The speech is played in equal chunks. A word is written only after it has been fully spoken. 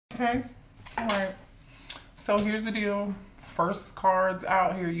Okay. All right. So here's the deal. First cards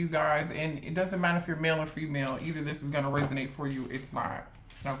out here, you guys, and it doesn't matter if you're male or female. Either this is going to resonate for you. It's not.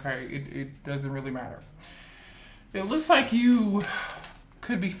 Okay. It doesn't really matter. It looks like you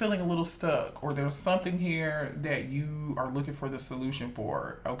could be feeling a little stuck, or there's something here that you are looking for the solution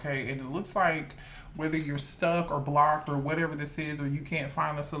for. Okay. And it looks like whether you're stuck or blocked or whatever this is, or you can't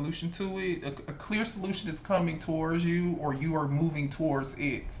find a solution to it, a clear solution is coming towards you, or you are moving towards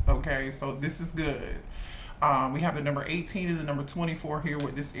it. Okay. So this is good. We have the number 18 and the number 24 here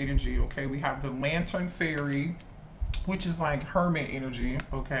with this energy. Okay. We have the Lantern Fairy, which is like hermit energy,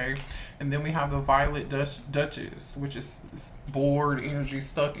 okay? And then we have the Violet Duchess, which is bored energy,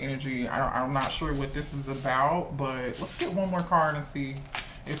 stuck energy. I'm not sure what this is about, but let's get one more card and see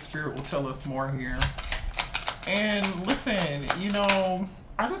if Spirit will tell us more here. And listen,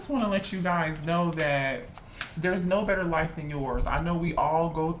 I just want to let you guys know that there's no better life than yours. I know we all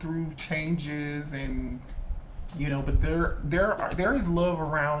go through changes and, but there is love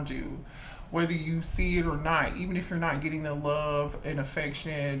around you, whether you see it or not. Even if you're not getting the love and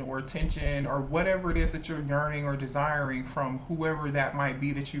affection or attention or whatever it is that you're yearning or desiring from whoever that might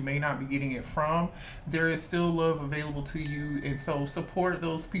be that you may not be getting it from, there is still love available to you. And so support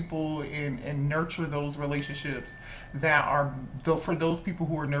those people and nurture those relationships that are for those people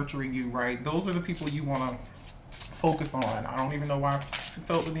who are nurturing you, right? Those are the people you want to focus on. I don't even know why I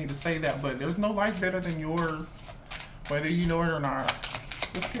felt the need to say that, but there's no life better than yours, whether you know it or not.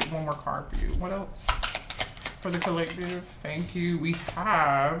 Let's get one more card for you. What else for the collective? Thank you. We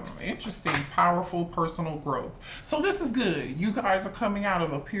have interesting, powerful personal growth. So this is good. You guys are coming out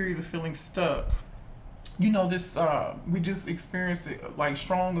of a period of feeling stuck. This we just experienced like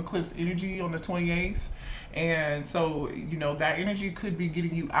strong eclipse energy on the 28th. And so, that energy could be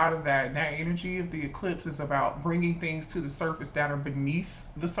getting you out of that. And that energy of the eclipse is about bringing things to the surface that are beneath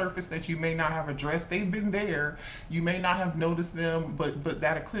the surface that you may not have addressed. They've been there. You may not have noticed them, but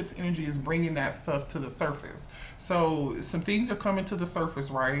that eclipse energy is bringing that stuff to the surface. So some things are coming to the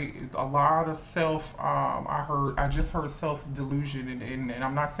surface, right? A lot of I just heard self-delusion, and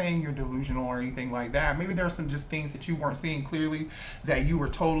I'm not saying you're delusional or anything like that. Maybe there are some just things that you weren't seeing clearly that you were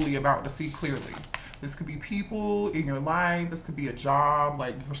totally about to see clearly. This could be people in your life. This could be a job.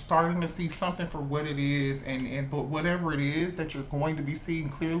 Like you're starting to see something for what it is, but whatever it is that you're going to be seeing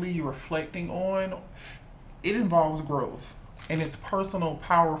clearly, you're reflecting on, it involves growth, and it's personal,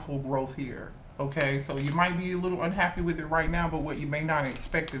 powerful growth here. Okay, so you might be a little unhappy with it right now, but what you may not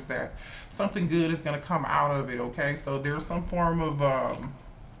expect is that something good is going to come out of it. Okay, so there's some form of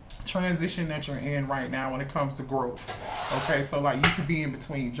transition that you're in right now when it comes to growth. Okay, so like you could be in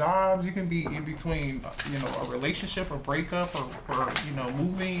between jobs, you can be in between a relationship, a breakup, or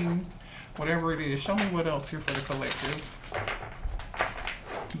moving, whatever it is. Show me what else here for the collective.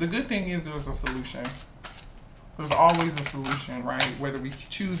 The good thing is there's a solution. There's always a solution, right? Whether we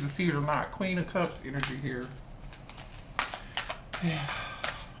choose to see it or not. Queen of Cups energy here.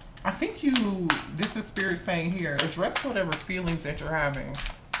 I think this is Spirit saying here, address whatever feelings that you're having,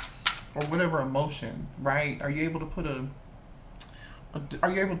 or whatever emotion, right? Are you able to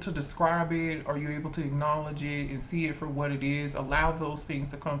are you able to describe it? Are you able to acknowledge it and see it for what it is? Allow those things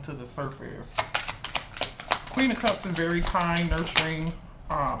to come to the surface. Queen of Cups is very kind, nurturing.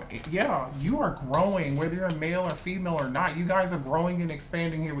 Yeah, you are growing, whether you're a male or female or not. You guys are growing and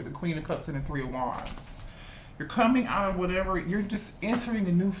expanding here with the Queen of Cups and the Three of Wands. You're coming out of whatever, you're just entering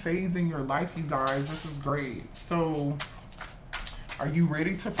a new phase in your life, you guys. This is great. So are you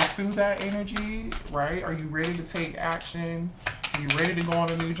ready to pursue that energy, right? Are you ready to take action? Are you ready to go on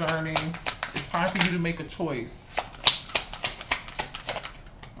a new journey? It's time for you to make a choice.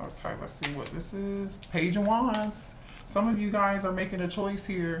 Okay, let's see what this is. Page of Wands. Some of you guys are making a choice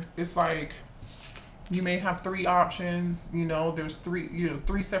here. It's like you may have three options. There's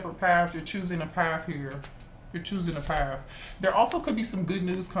three separate paths. You're choosing a path here. You're choosing a path. There also could be some good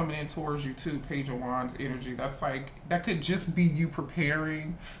news coming in towards you too, Page of Wands energy. That could just be you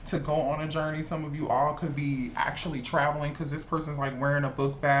preparing to go on a journey. Some of you all could be actually traveling, because this person's like wearing a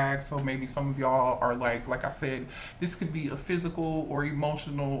book bag. So maybe some of y'all are like I said, this could be a physical or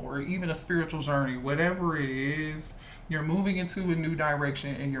emotional or even a spiritual journey. Whatever it is, you're moving into a new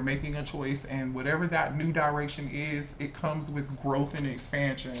direction and you're making a choice, and whatever that new direction is, it comes with growth and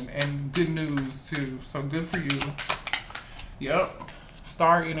expansion and good news too. So good for you. Yep.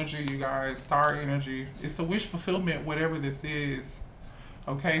 Star energy, you guys. Star energy. It's a wish fulfillment, whatever this is.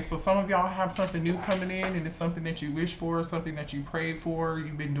 Okay, so some of y'all have something new coming in, and it's something that you wish for, something that you prayed for.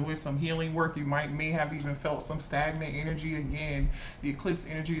 You've been doing some healing work. You may have even felt some stagnant energy. Again, the eclipse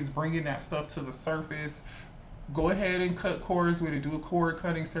energy is bringing that stuff to the surface. Go ahead and cut cords with it. Do a cord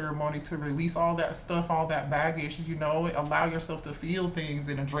cutting ceremony to release all that stuff, all that baggage. You know, allow yourself to feel things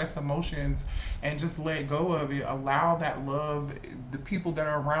and address emotions, and just let go of it. Allow that love, the people that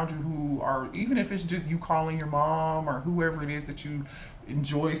are around you who are, even if it's just you calling your mom or whoever it is that you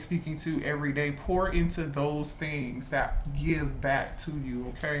enjoy speaking to every day, pour into those things that give back to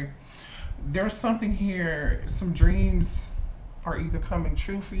you. Okay, there's something here, some dreams are either coming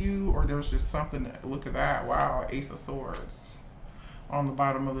true for you, or there's just something that, look at that, wow, Ace of Swords on the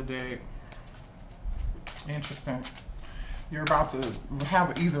bottom of the deck. Interesting. You're about to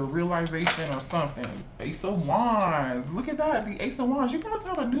have either a realization or something. Ace of Wands, look at that, the Ace of Wands. You guys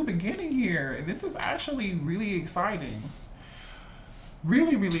have a new beginning here, and this is actually really exciting.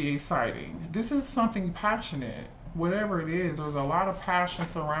 Really, really exciting. This is something passionate. Whatever it is, there's a lot of passion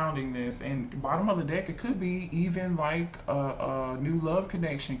surrounding this. And bottom of the deck, it could be even like a new love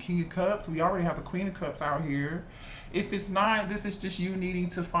connection. King of Cups, we already have the Queen of Cups out here. If it's not, this is just you needing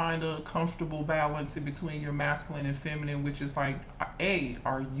to find a comfortable balance in between your masculine and feminine, which is like, A,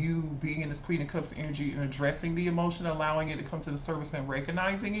 are you being in this Queen of Cups energy and addressing the emotion, allowing it to come to the surface and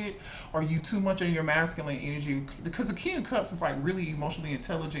recognizing it? Or are you too much in your masculine energy? Because the King of Cups is like really emotionally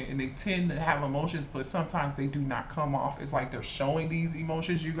intelligent, and they tend to have emotions, but sometimes they do not come off. It's like they're showing these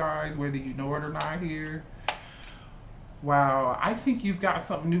emotions, you guys, whether you know it or not here. Wow, I think you've got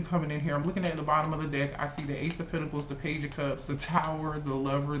something new coming in here. I'm looking at the bottom of the deck. I see the Ace of Pentacles, the Page of Cups, the Tower, the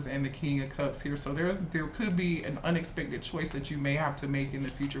Lovers, and the King of Cups here. So there could be an unexpected choice that you may have to make in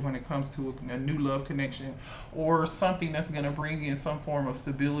the future when it comes to a new love connection, or something that's going to bring in some form of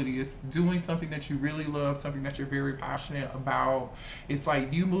stability. It's doing something that you really love, something that you're very passionate about. It's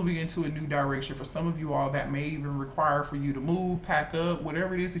like you moving into a new direction. For some of you all, that may even require for you to move, pack up,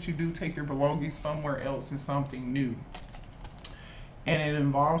 whatever it is that you do, take your belongings somewhere else in something new. And it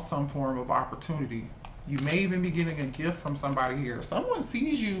involves some form of opportunity. You may even be getting a gift from somebody here. Someone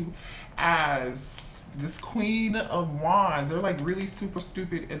sees you as this Queen of Wands. They're like really super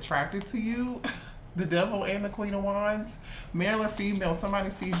stupid attracted to you. The Devil and the Queen of Wands, male or female.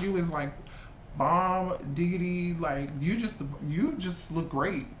 Somebody sees you as like bomb diggity, like you just look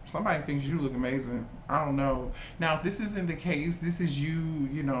great. Somebody thinks you look amazing. I don't know. Now, if this isn't the case, this is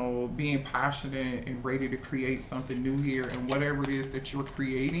you know, being passionate and ready to create something new here. And whatever it is that you're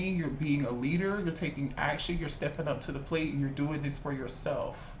creating, you're being a leader, you're taking action, you're stepping up to the plate, and you're doing this for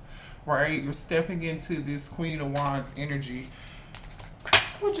yourself, right? You're stepping into this Queen of Wands energy,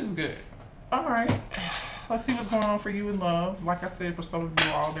 which is good. All right. Let's see what's going on for you in love. Like I said, for some of you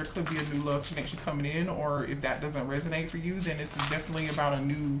all, there could be a new love connection coming in, or if that doesn't resonate for you, then this is definitely about a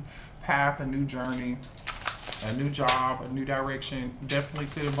new path, a new journey, a new job, a new direction. Definitely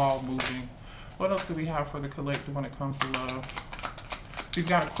could involve moving. What else do we have for the collective when it comes to love? We've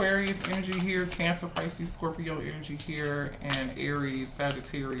got Aquarius energy here, Cancer, Pisces, Scorpio energy here, and Aries,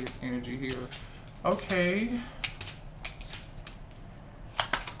 Sagittarius energy here. Okay.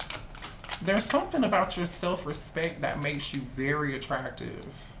 There's something about your self-respect that makes you very attractive.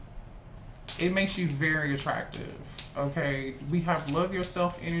 It makes you very attractive, okay? We have love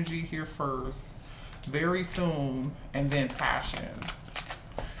yourself energy here first, very soon, and then passion.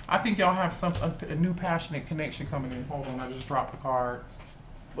 I think y'all have a new passionate connection coming in. Hold on, I just dropped the card.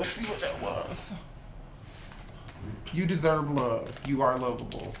 Let's see what that was. You deserve love. You are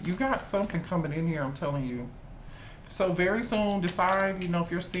lovable. You got something coming in here, I'm telling you. So very soon, decide, you know, if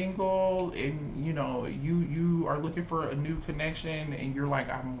you're single and, you know, you are looking for a new connection and you're like,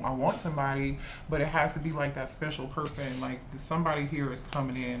 I want somebody, but it has to be like that special person. Like somebody here is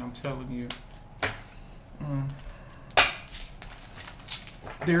coming in, I'm telling you.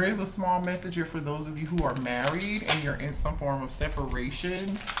 There is a small message here for those of you who are married and you're in some form of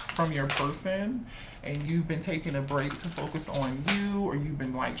separation from your person, and you've been taking a break to focus on you, or you've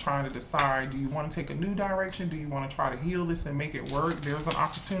been like trying to decide, do you want to take a new direction? Do you want to try to heal this and make it work? There's an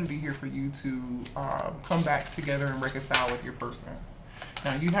opportunity here for you to come back together and reconcile with your person.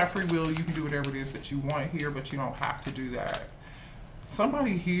 Now, you have free will. You can do whatever it is that you want here, but you don't have to do that.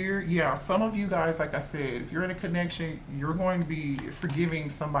 Somebody here, yeah, some of you guys, like I said, if you're in a connection, you're going to be forgiving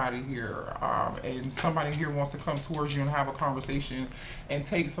somebody here, and somebody here wants to come towards you and have a conversation and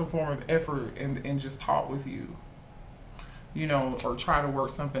take some form of effort and just talk with you, you know, or try to work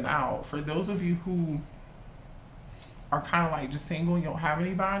something out. For those of you who are kind of like just single and you don't have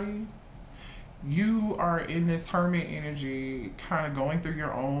anybody, You are in this hermit energy, kind of going through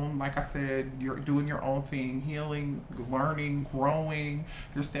your own, like I said, you're doing your own thing, healing, learning, growing.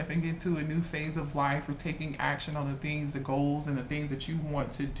 You're stepping into a new phase of life. You're taking action on the things, the goals, and the things that you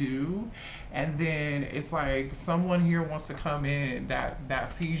want to do. And then it's like someone here wants to come in that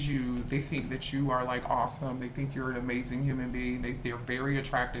sees you. They think that you are like awesome. They think you're an amazing human being. They're very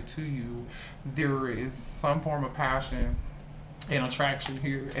attracted to you. There is some form of passion and attraction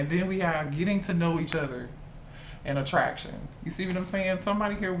here. And then we have getting to know each other and attraction. You see what I'm saying?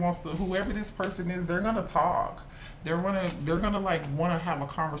 Somebody here wants to, whoever this person is, they're gonna talk. They're gonna like wanna have a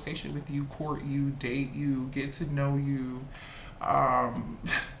conversation with you, court you, date you, get to know you. Um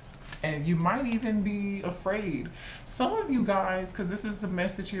and you might even be afraid. Some of you guys, because this is the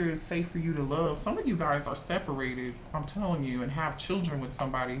message here, is safe for you to love. Some of you guys are separated, I'm telling you, and have children with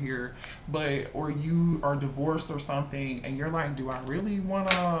somebody here, or you are divorced or something, and you're like, do I really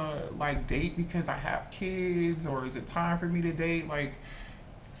want to like date because I have kids, or is it time for me to date? Like,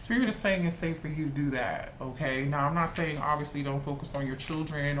 Spirit is saying it's safe for you to do that, okay? Now, I'm not saying obviously don't focus on your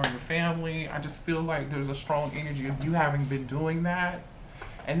children or your family. I just feel like there's a strong energy of you having been doing that.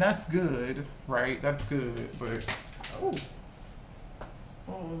 And that's good, right? That's good, but, oh,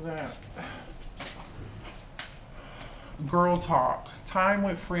 what was that? Girl talk, time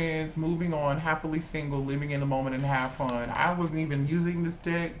with friends, moving on, happily single, living in the moment and have fun. I wasn't even using this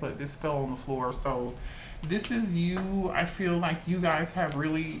deck, but this fell on the floor. So this is you. I feel like you guys have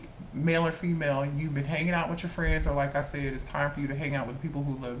really, male or female, you've been hanging out with your friends, or like I said, it's time for you to hang out with people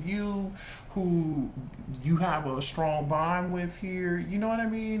who love you, who you have a strong bond with here, you know what I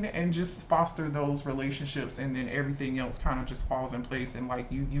mean? And just foster those relationships, and then everything else kind of just falls in place. And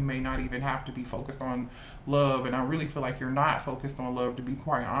like you may not even have to be focused on love. And I really feel like you're not focused on love, to be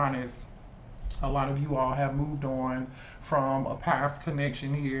quite honest. A lot of you all have moved on from a past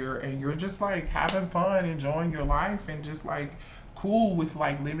connection here, and you're just like having fun, enjoying your life, and just like cool with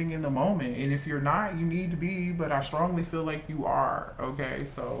like living in the moment. And if you're not, you need to be, but I strongly feel like you are, okay?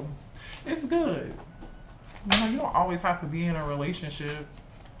 So it's good. You know, you don't always have to be in a relationship.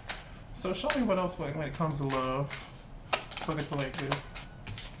 So show me what else when it comes to love for the collective.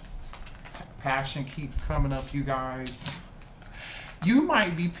 Passion keeps coming up, you guys. You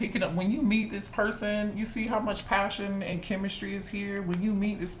might be picking up, when you meet this person, you see how much passion and chemistry is here. When you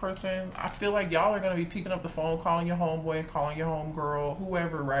meet this person, I feel like y'all are going to be picking up the phone, calling your homeboy, calling your homegirl,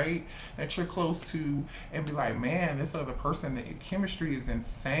 whoever, right? That you're close to, and be like, man, this other person, the chemistry is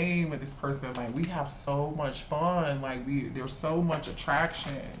insane with this person. Like, we have so much fun. Like, there's so much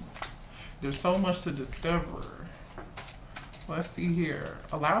attraction. There's so much to discover. Let's see here.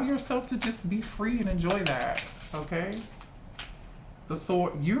 Allow yourself to just be free and enjoy that, okay? The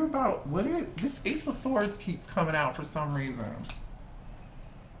sword, you're about, this Ace of Swords keeps coming out for some reason.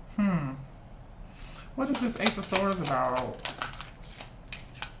 What is this Ace of Swords about?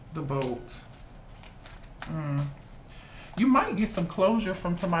 The boat. You might get some closure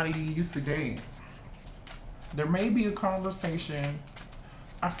from somebody you used to date. There may be a conversation.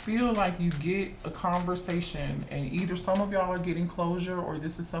 I feel like you get a conversation, and either some of y'all are getting closure, or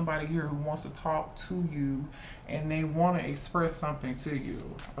this is somebody here who wants to talk to you and they want to express something to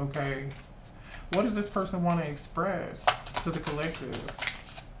you, okay? What does this person want to express to the collective?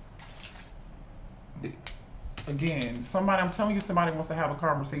 Again, I'm telling you, somebody wants to have a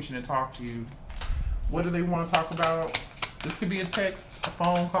conversation and talk to you. What do they want to talk about? This could be a text, a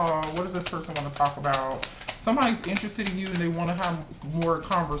phone call. What does this person want to talk about? Somebody's interested in you and they want to have more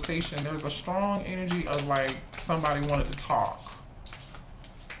conversation. There's a strong energy of like somebody wanted to talk.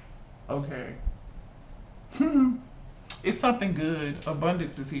 Okay. It's something good.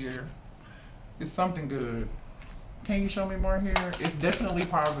 Abundance is here. It's something good. Can you show me more here? It's definitely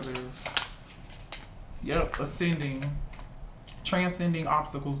positive. Yep, ascending. Transcending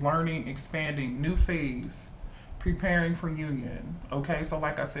obstacles, learning, expanding, new phase. Preparing for union. Okay, so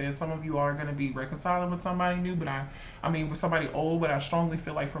like I said, some of you are going to be reconciling with somebody new, but I mean with somebody old, but I strongly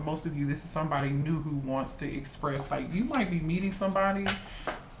feel like for most of you, this is somebody new who wants to express, like you might be meeting somebody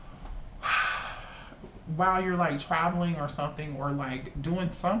while you're like traveling or something, or like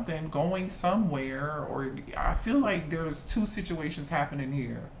doing something, going somewhere, or I feel like there's two situations happening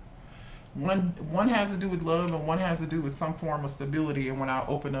here. One has to do with love, and one has to do with some form of stability. And when I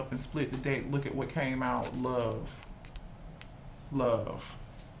open up and split the deck, look at what came out. Love.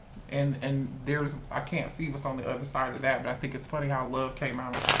 And there's, I can't see what's on the other side of that, but I think it's funny how love came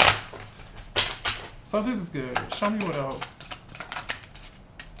out. So this is good. Show me what else.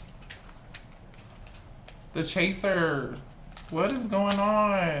 The chaser. What is going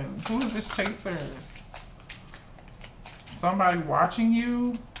on? Who is this chaser? Somebody watching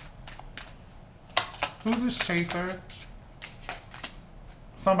you? Who's this chaser?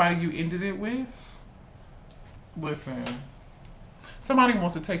 Somebody you ended it with? Listen. Somebody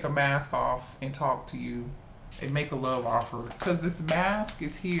wants to take a mask off and talk to you and make a love offer. Because this mask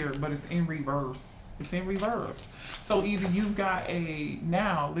is here, but it's in reverse. It's in reverse. So either you've got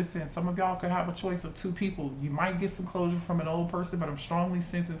now, listen, some of y'all could have a choice of two people. You might get some closure from an old person, but I'm strongly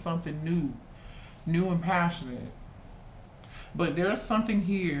sensing something new and passionate. But there's something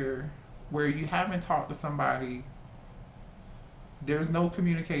here where you haven't talked to somebody. There's no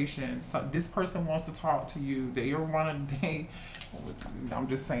communication. So this person wants to talk to you. I'm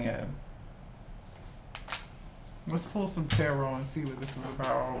just saying. Let's pull some tarot and see what this is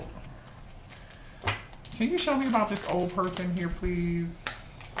about. Can you show me about this old person here, please?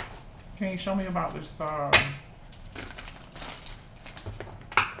 Can you show me about this?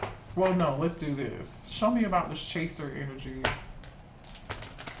 Well, no, let's do this. Show me about this chaser energy.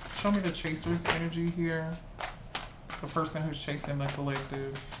 Show me the chaser's energy here. The person who's chasing the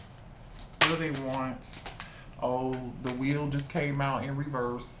collective. What do they want? Oh, the wheel just came out in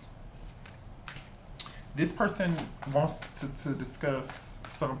reverse. This person wants to discuss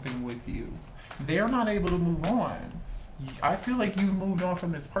something with you. They're not able to move on. I feel like you've moved on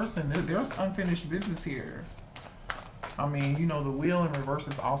from this person. There's unfinished business here. I mean, you know, the wheel in reverse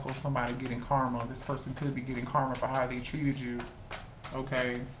is also somebody getting karma. This person could be getting karma for how they treated you.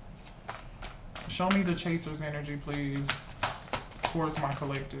 Okay. Show me the chaser's energy, please, towards my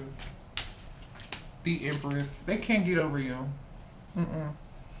collective. The Empress. They can't get over you.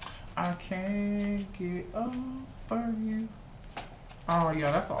 I can't get over you. Oh,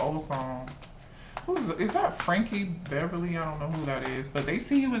 yeah, that's an old song. Is that Frankie Beverly? I don't know who that is. But they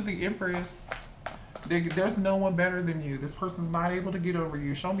see you as the Empress. There's no one better than you. This person's not able to get over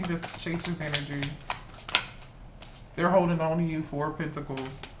you. Show me this chaser's energy. They're holding on to you. Four of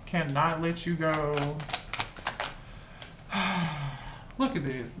Pentacles. Cannot let you go. Look at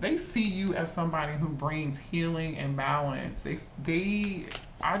this. They see you as somebody who brings healing and balance. This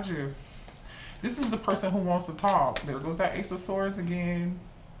is the person who wants to talk. There goes that Ace of Swords again.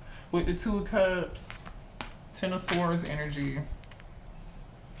 With the Two of Cups. Ten of Swords energy.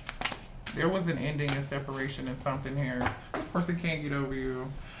 There was an ending and separation and something here. This person can't get over you.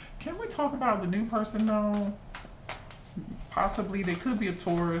 Can we talk about the new person though? Possibly. They could be a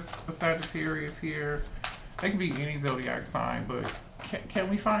Taurus, a Sagittarius here. They could be any zodiac sign, but can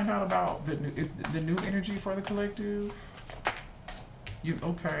we find out about the new energy for the collective?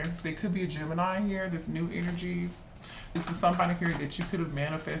 Okay. They could be a Gemini here, this new energy. This is somebody here that you could have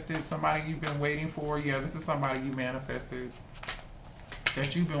manifested, somebody you've been waiting for. Yeah, this is somebody you manifested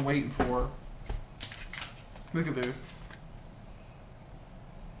that you've been waiting for. Look at this.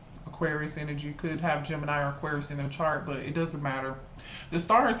 Aquarius energy. Could have Gemini or Aquarius in their chart, but it doesn't matter. The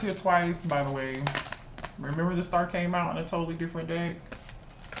star is here twice, by the way. Remember the star came out on a totally different deck?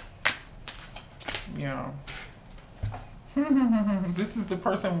 Yeah. This is the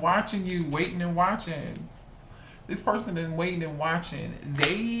person watching you, waiting and watching. This person is waiting and watching.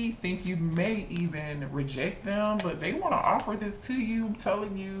 They think you may even reject them, but they want to offer this to you. I'm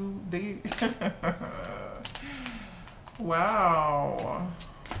telling you. Wow.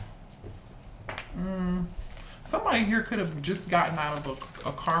 Somebody here could have just gotten out of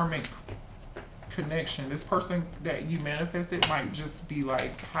a karmic connection. This person that you manifested might just be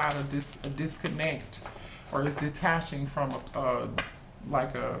like had a disconnect, or is detaching from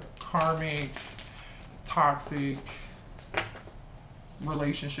like a karmic toxic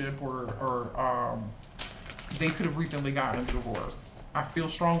relationship, or they could have recently gotten a divorce. I feel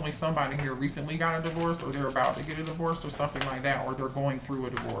strongly somebody here recently got a divorce, or they're about to get a divorce, or something like that, or they're going through a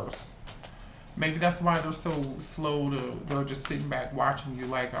divorce. Maybe that's why they're so slow they're just sitting back watching you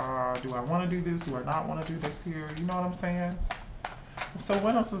like, do I want to do this? Do I not want to do this here? You know what I'm saying? So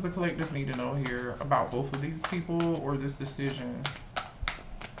what else does the collective need to know here about both of these people or this decision?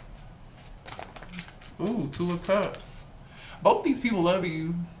 Ooh, Two of Cups. Both these people love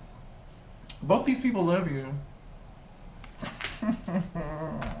you. Both these people love you.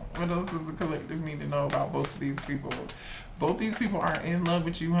 What else does the collective need to know about both of these people? Both these people are in love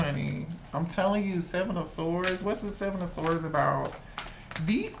with you, honey. I'm telling you, Seven of Swords. What's the Seven of Swords about?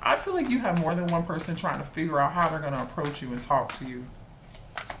 I feel like you have more than one person trying to figure out how they're going to approach you and talk to you.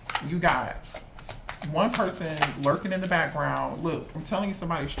 You got one person lurking in the background. Look, I'm telling you,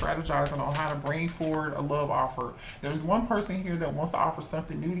 somebody strategizing on how to bring forward a love offer. There's one person here that wants to offer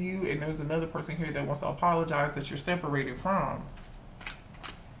something new to you, and there's another person here that wants to apologize that you're separated from.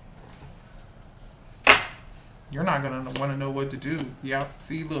 You're not going to want to know what to do. Yep.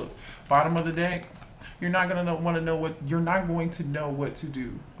 See, look, bottom of the deck, You're not gonna want to know what you're not going to know what to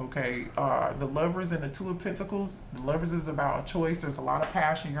do. Okay, the Lovers and the Two of Pentacles. The Lovers is about a choice. There's a lot of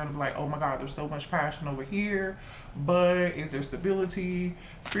passion. You're gonna be like, oh my God, there's so much passion over here, but is there stability?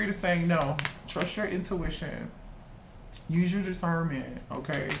 Spirit is saying no. Trust your intuition. Use your discernment.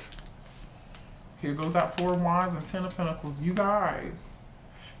 Okay. Here goes that Four of Wands and Ten of Pentacles. You guys,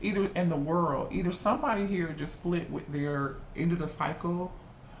 either in the world, either somebody here just split with their end of the cycle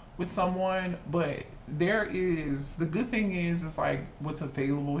with someone, but there is, the good thing is like what's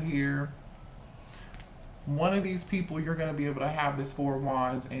available here. One of these people you're going to be able to have this Four of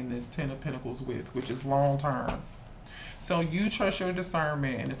Wands and this Ten of Pentacles with, which is long term. So you trust your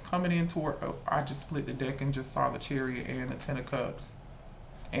discernment, and it's coming in toward, oh, I just split the deck and just saw the Chariot and the Ten of Cups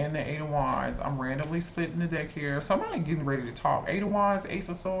and the Eight of Wands. I'm randomly splitting the deck here. Somebody getting ready to talk. Eight of Wands, Ace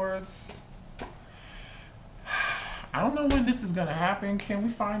of Swords. I don't know when this is going to happen. Can we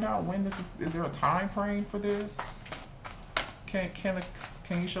find out when this is there a time frame for this? Can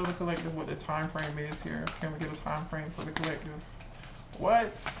you show the collective what the time frame is here? Can we get a time frame for the collective?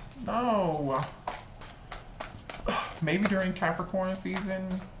 What? No. Maybe during Capricorn season,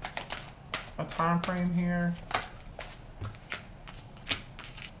 a time frame here.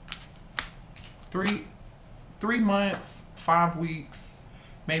 3 months, 5 weeks,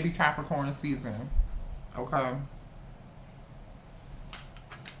 maybe Capricorn season. Okay.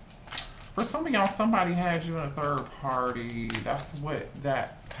 For some of y'all, somebody had you in a third party. That's what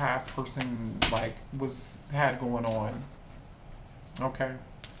that past person like had going on. Okay.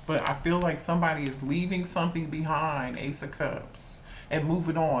 But I feel like somebody is leaving something behind, Ace of Cups, and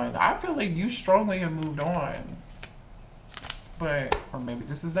moving on. I feel like you strongly have moved on. But, or maybe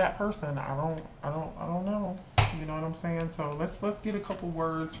this is that person. I don't know. You know what I'm saying? So let's get a couple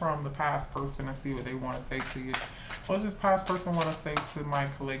words from the past person and see what they want to say to you. What does this past person want to say to my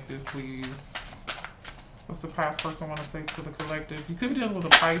collective, please? What's the past person want to say to the collective? You could be dealing with a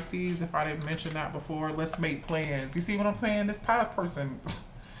Pisces if I didn't mention that before. Let's make plans. You see what I'm saying? This past person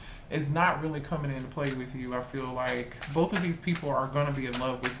is not really coming in to play with you. I feel like both of these people are gonna be in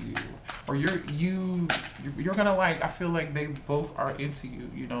love with you, or you're gonna like. I feel like they both are into you.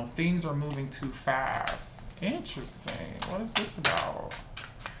 You know, things are moving too fast. Interesting. What is this about?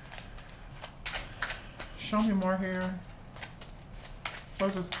 Show me more here. What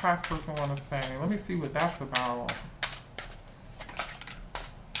does this past person want to say? Let me see what that's about.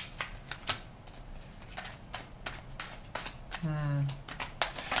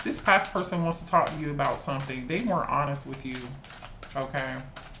 This past person wants to talk to you about something. They weren't honest with you. Okay.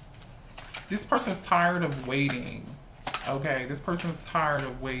 This person's tired of waiting. Okay. This person's tired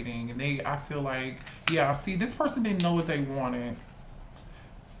of waiting. And I feel like, yeah, see, this person didn't know what they wanted.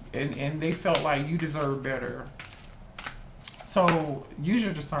 And they felt like you deserve better. So use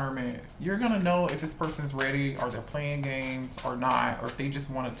your discernment. You're going to know if this person's ready, or they're playing games or not, or if they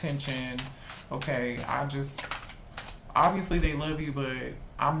just want attention. Okay. Obviously they love you, but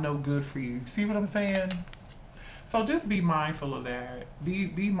I'm no good for you. See what I'm saying? So just be mindful of that.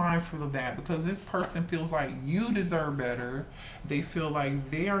 Be mindful of that, because this person feels like you deserve better. They feel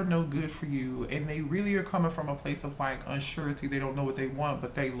like they are no good for you, and they really are coming from a place of like unsurety. They don't know what they want,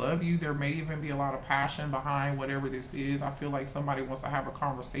 but they love you. There may even be a lot of passion behind whatever this is. I feel like somebody wants to have a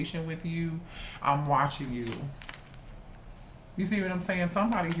conversation with you. I'm watching you. You see what I'm saying?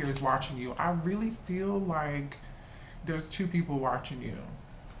 Somebody here is watching you. I really feel like there's two people watching you.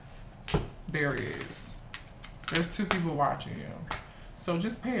 There is. There's two people watching you. So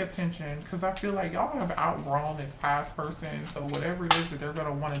just pay attention, because I feel like y'all have outgrown this past person. So whatever it is that they're going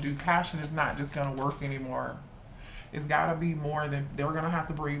to want to do, passion is not just going to work anymore. It's got to be more than, they're going to have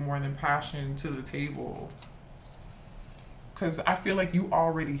to bring more than passion to the table. Because I feel like you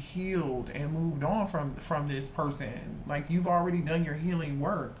already healed and moved on from this person. Like, you've already done your healing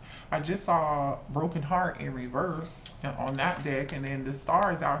work. I just saw Broken Heart in reverse on that deck, and then the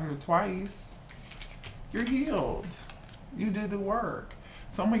star is out here twice. You're healed. You did the work.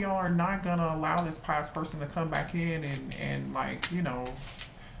 Some of y'all are not going to allow this past person to come back in and like, you know,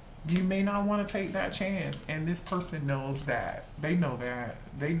 you may not want to take that chance. And this person knows that. They know that.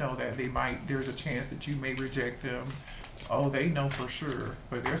 They know that there's a chance that you may reject them. Oh, they know for sure.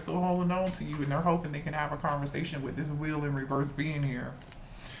 But they're still holding on to you, and they're hoping they can have a conversation with this wheel in reverse being here.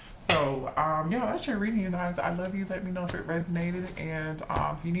 So, yeah, that's your reading, you guys. I love you. Let me know if it resonated. And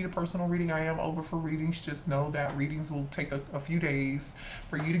if you need a personal reading, I am over for readings. Just know that readings will take a few days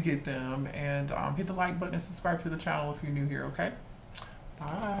for you to get them. And hit the like button and subscribe to the channel if you're new here, okay?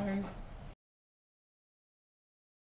 Bye.